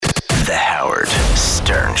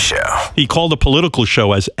Show. He called a political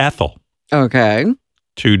show as Ethel Okay.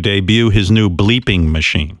 to debut his new bleeping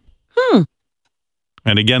machine.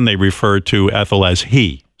 And again, they refer to Ethel as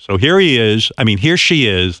he. So here she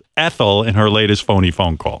is, Ethel, in her latest phony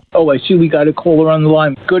phone call. Oh, I see we got a caller on the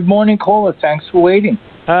line. Good morning, caller. Thanks for waiting.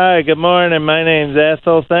 Hi, good morning. My name's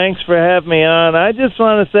Ethel. Thanks for having me on. I just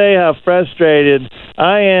want to say how frustrated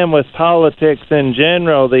I am with politics in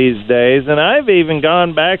general these days, and I've even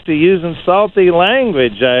gone back to using salty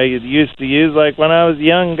language I used to use like when I was a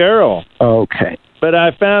young girl. Okay. But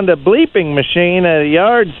I found a bleeping machine at a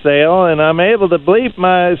yard sale, and I'm able to bleep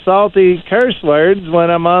my salty curse words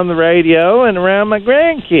when I'm on the radio and around my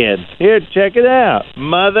grandkids. Here, check it out.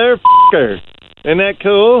 Motherfucker. Isn't that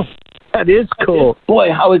cool? That is cool.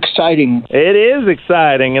 Boy, how exciting. It is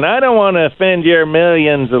exciting, and I don't want to offend your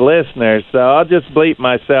millions of listeners, so I'll just bleep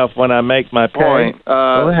myself when I make my point.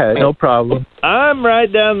 Go ahead. No problem. I'm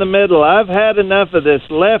right down the middle. I've had enough of this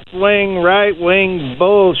left-wing, right-wing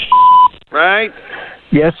bullshit, right?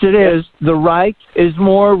 Yes, it is. The right is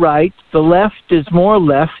more right. The left is more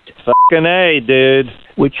left. Fucking A, dude.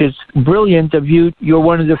 Which is brilliant of you. You're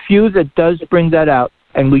one of the few that does bring that out.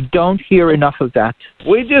 And we don't hear enough of that.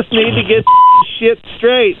 We just need to get shit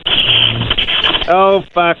straight. Oh,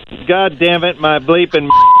 fuck. God damn it, my bleeping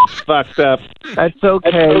fucked up. That's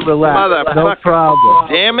okay. Relax. No problem.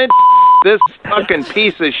 Damn it, this fucking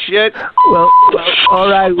piece of shit. Well, all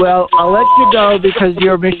right. Well, I'll let you go because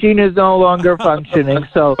your machine is no longer functioning.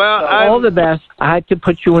 So all the best. I had to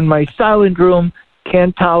put you in my silent room.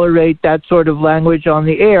 Can't tolerate that sort of language on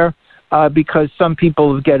the air because some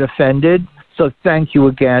people get offended. So thank you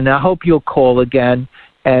again. I hope you'll call again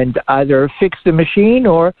and either fix the machine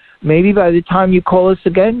or maybe by the time you call us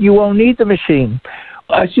again, you won't need the machine.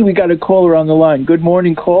 I see we got a caller on the line. Good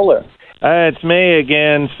morning, caller. It's me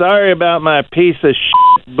again. Sorry about my piece of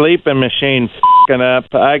shit bleeping machine f***ing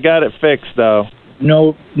up. I got it fixed, though.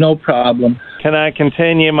 No problem. Can I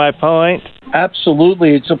continue my point?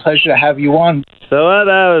 Absolutely. It's a pleasure to have you on. So what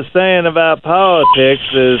I was saying about politics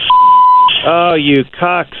is, oh, you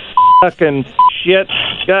cocks. Fucking shit.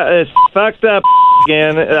 It's fucked up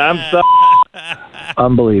again. I'm sorry.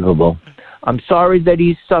 Unbelievable. I'm sorry that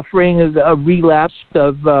he's suffering a relapse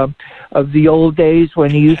of the old days when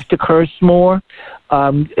he used to curse more.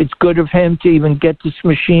 It's good of him to even get this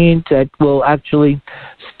machine that will actually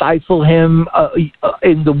stifle him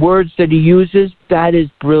in the words that he uses. That is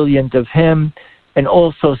brilliant of him and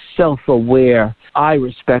also self-aware. I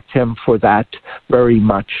respect him for that very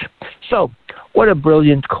much. So, what a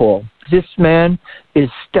brilliant call. This man is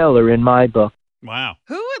stellar in my book. Wow.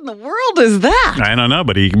 Who in the world is that? I don't know,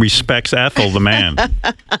 but he respects Ethel, the man.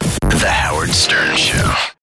 The Howard Stern Show.